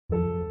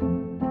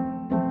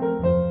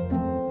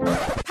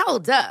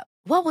Hold up.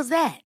 What was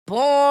that?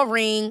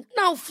 Boring.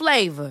 No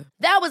flavor.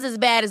 That was as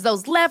bad as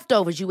those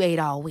leftovers you ate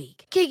all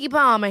week. Keke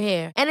Palmer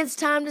here, and it's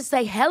time to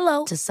say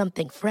hello to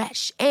something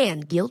fresh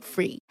and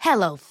guilt-free.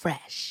 Hello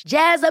Fresh.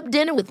 Jazz up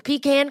dinner with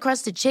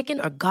pecan-crusted chicken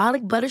or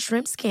garlic butter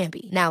shrimp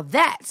scampi. Now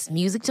that's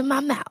music to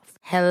my mouth.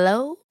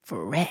 Hello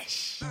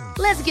Fresh.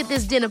 Let's get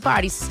this dinner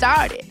party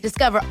started.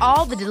 Discover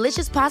all the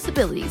delicious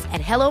possibilities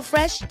at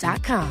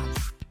hellofresh.com.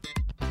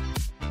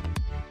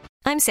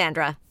 I'm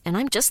Sandra, and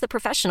I'm just the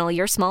professional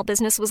your small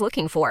business was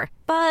looking for.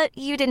 But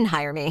you didn't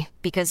hire me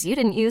because you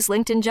didn't use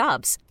LinkedIn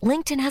Jobs.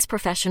 LinkedIn has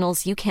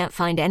professionals you can't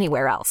find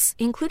anywhere else,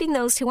 including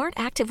those who aren't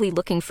actively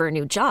looking for a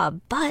new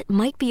job, but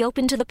might be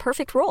open to the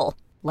perfect role,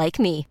 like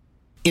me.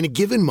 In a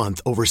given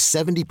month, over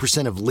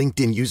 70% of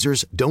LinkedIn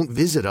users don't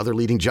visit other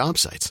leading job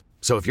sites.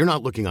 So if you're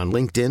not looking on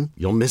LinkedIn,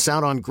 you'll miss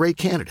out on great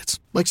candidates,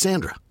 like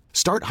Sandra.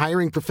 Start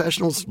hiring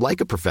professionals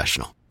like a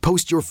professional.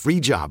 Post your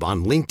free job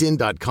on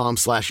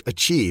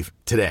linkedin.com/achieve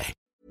today.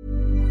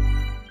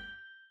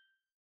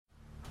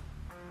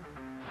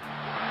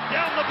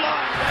 Down the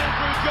blind,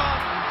 Andrew John.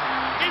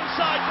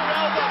 Inside for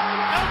Elba.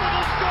 Elba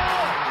will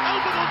score.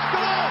 Elba will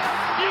score.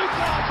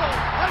 Newcastle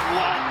have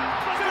won.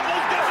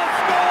 Fiddler's going to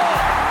score.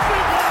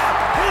 Fiddler,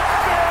 it's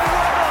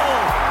farewell.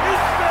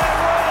 It's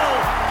farewell.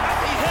 And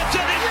he hits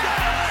it. He's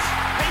got it.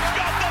 He's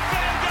got the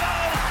field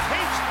goal.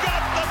 He's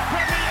got the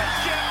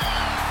premiership.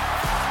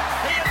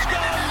 He has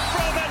gone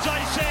from, as I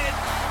said,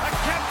 a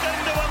captain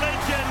to a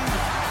legend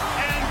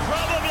and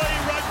probably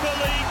rugby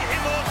league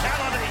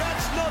immortality.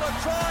 That's not a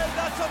try,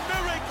 that's a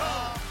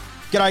miracle.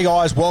 G'day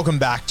guys, welcome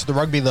back to the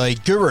Rugby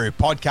League Guru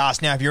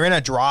podcast. Now, if you're in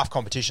a draft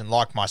competition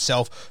like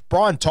myself,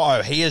 Brian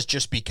To'o, he has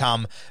just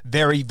become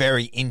very,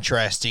 very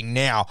interesting.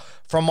 Now,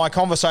 from my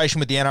conversation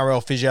with the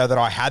NRL physio that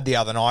I had the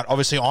other night,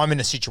 obviously I'm in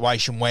a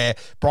situation where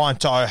Brian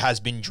To'o has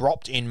been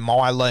dropped in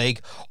my league.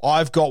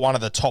 I've got one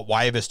of the top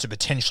waivers to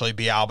potentially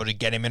be able to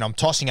get him in. I'm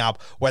tossing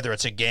up whether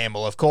it's a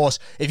gamble. Of course,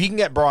 if you can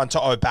get Brian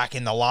To'o back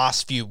in the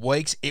last few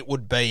weeks, it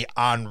would be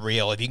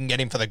unreal. If you can get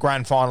him for the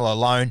grand final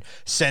alone,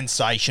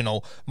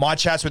 sensational. My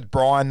chats with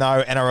Brian,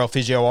 though, NRL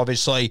physio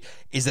obviously,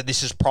 is that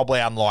this is probably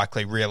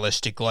unlikely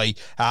realistically.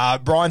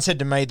 Brian said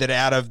to me that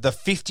out of the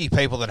 50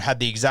 people that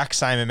had the exact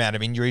same amount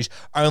of injuries,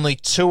 only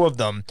 2 of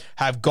them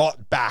have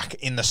got back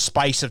in the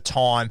space of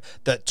time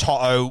that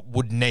To'o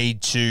would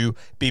need to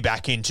be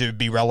back in to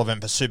be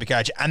relevant for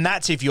Supercoach. And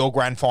that's if your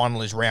grand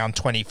final is round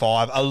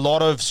 25. A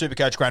lot of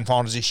Supercoach grand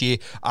finals this year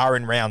are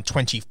in round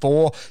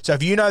 24. So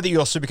if you know that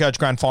your Supercoach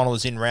grand final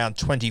is in round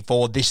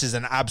 24, this is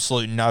an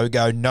absolute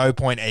no-go. No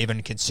point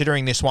even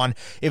considering this one.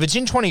 If it's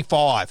in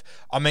 25,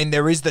 I mean,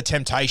 there is the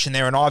temptation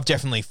there, and I've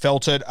definitely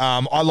felt it.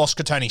 I lost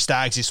Katoni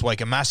Staggs this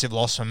week, a massive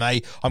loss for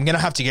me. I'm going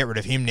to have to get rid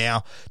of him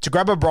now. To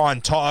grab a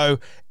Brian To'o,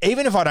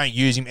 even if I don't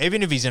use him,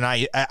 even if he's an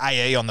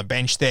AE on the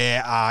bench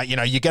there,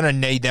 you're going to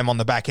need them on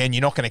the back end.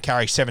 You're not going to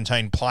carry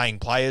 17 playing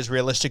players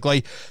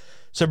realistically.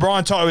 So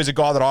Brian To'o is a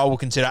guy that I will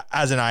consider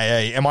as an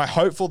AE. Am I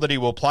hopeful that he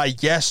will play?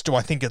 Yes. Do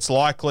I think it's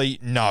likely?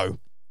 No.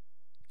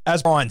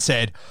 As Brian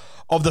said,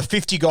 of the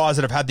 50 guys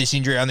that have had this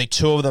injury, only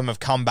 2 of them have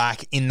come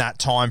back in that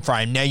time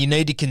frame. Now, you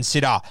need to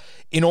consider,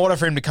 in order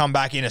for him to come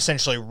back in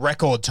essentially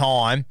record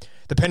time,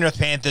 the Penrith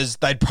Panthers,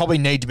 they'd probably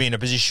need to be in a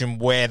position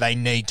where they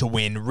need to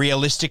win.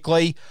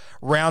 Realistically,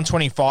 round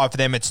 25 for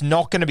them, it's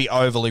not going to be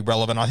overly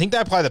relevant. I think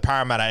they play the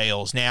Parramatta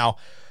Eels. Now,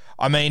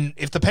 I mean,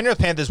 if the Penrith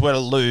Panthers were to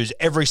lose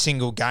every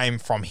single game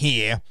from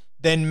here,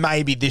 then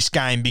maybe this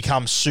game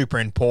becomes super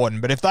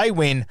important. But if they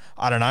win,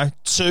 I don't know,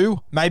 2,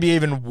 maybe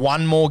even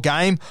 1 more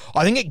game,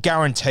 I think it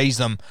guarantees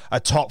them a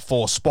top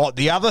 4 spot.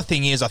 The other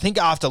thing is, I think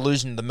after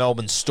losing to the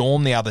Melbourne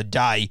Storm the other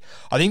day,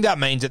 I think that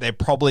means that they're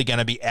probably going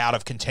to be out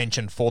of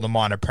contention for the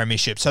minor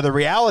premiership. So the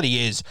reality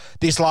is,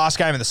 this last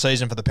game of the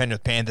season for the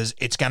Penrith Panthers,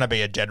 it's going to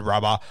be a dead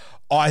rubber.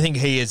 I think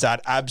he is at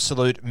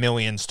absolute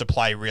millions to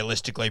play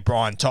realistically,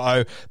 Brian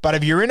To'o. But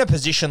if you're in a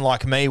position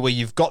like me where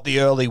you've got the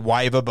early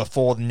waiver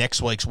before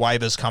next week's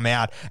waivers come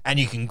out and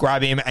you can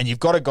grab him, and you've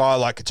got a guy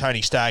like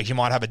Katoni Staggs, you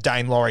might have a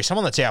Dane Laurie,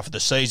 someone that's out for the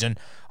season,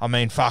 I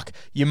mean, fuck,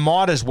 you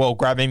might as well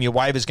grab him. Your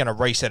waiver's going to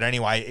reset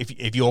anyway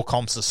if your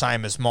comp's the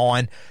same as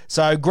mine.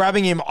 So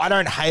grabbing him, I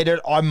don't hate it.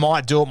 I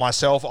might do it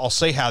myself. I'll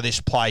see how this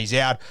plays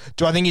out.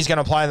 Do I think he's going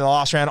to play in the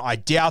last round? I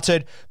doubt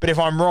it. But if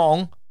I'm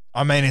wrong,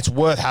 I mean, it's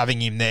worth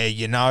having him there,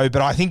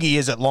 but I think he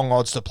is at long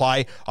odds to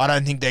play. I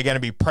don't think they're going to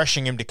be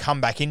pressuring him to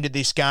come back into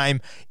this game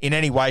in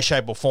any way,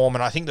 shape or form,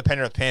 and I think the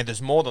Penrith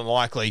Panthers more than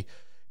likely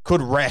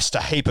could rest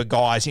a heap of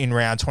guys in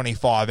round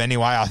 25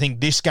 anyway. I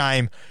think this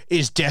game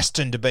is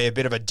destined to be a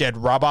bit of a dead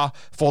rubber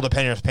for the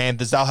Penrith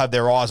Panthers. They'll have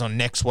their eyes on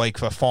next week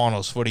for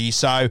finals footy.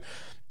 So,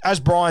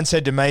 as Brian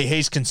said to me,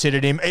 he's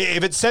considered him.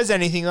 If it says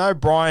anything, though,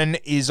 Brian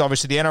is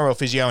obviously the NRL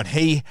physio, and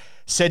he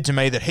said to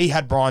me that he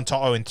had Brian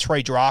To'o in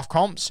 3 draft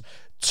comps.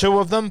 2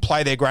 of them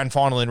play their grand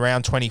final in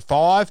round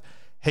 25.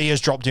 he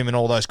has dropped him in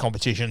all those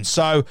competitions.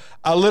 So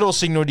a little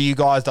signal to you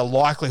guys, the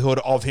likelihood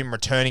of him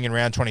returning in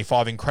round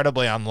 25,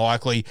 incredibly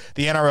unlikely.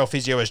 The NRL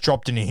physio has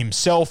dropped in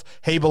himself.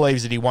 He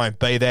believes that he won't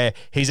be there.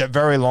 He's at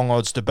very long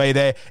odds to be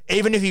there.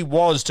 Even if he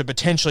was to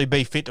potentially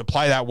be fit to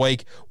play that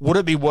week, would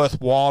it be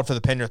worthwhile for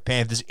the Penrith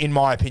Panthers? In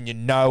my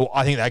opinion, no.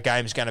 I think that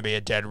game's going to be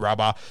a dead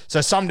rubber.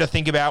 So something to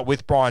think about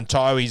with Brian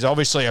To'o. He's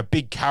obviously a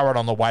big carrot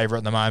on the waiver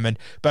at the moment.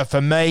 But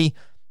for me,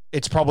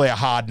 it's probably a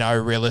hard no,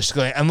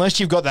 realistically. Unless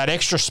you've got that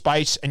extra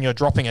space and you're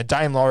dropping a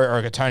Dane Laurie or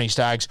a Tony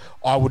Staggs,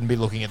 I wouldn't be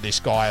looking at this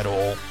guy at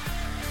all.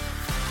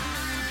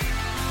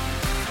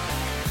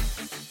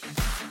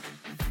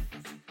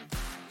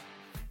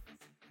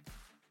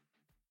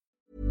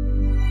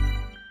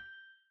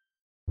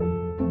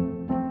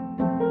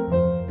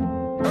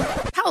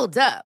 Hold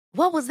up.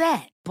 What was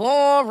that?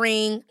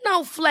 Boring.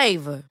 No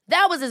flavor.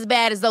 That was as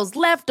bad as those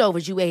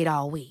leftovers you ate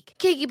all week.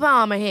 Keke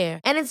Palmer here,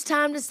 and it's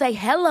time to say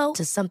hello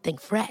to something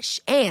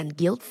fresh and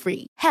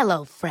guilt-free.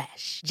 Hello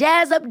Fresh.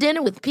 Jazz up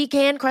dinner with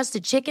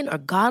pecan-crusted chicken or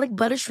garlic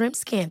butter shrimp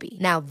scampi.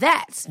 Now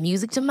that's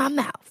music to my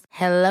mouth.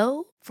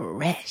 Hello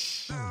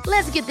Fresh.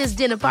 Let's get this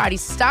dinner party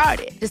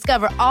started.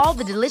 Discover all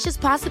the delicious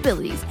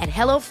possibilities at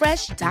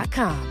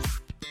HelloFresh.com.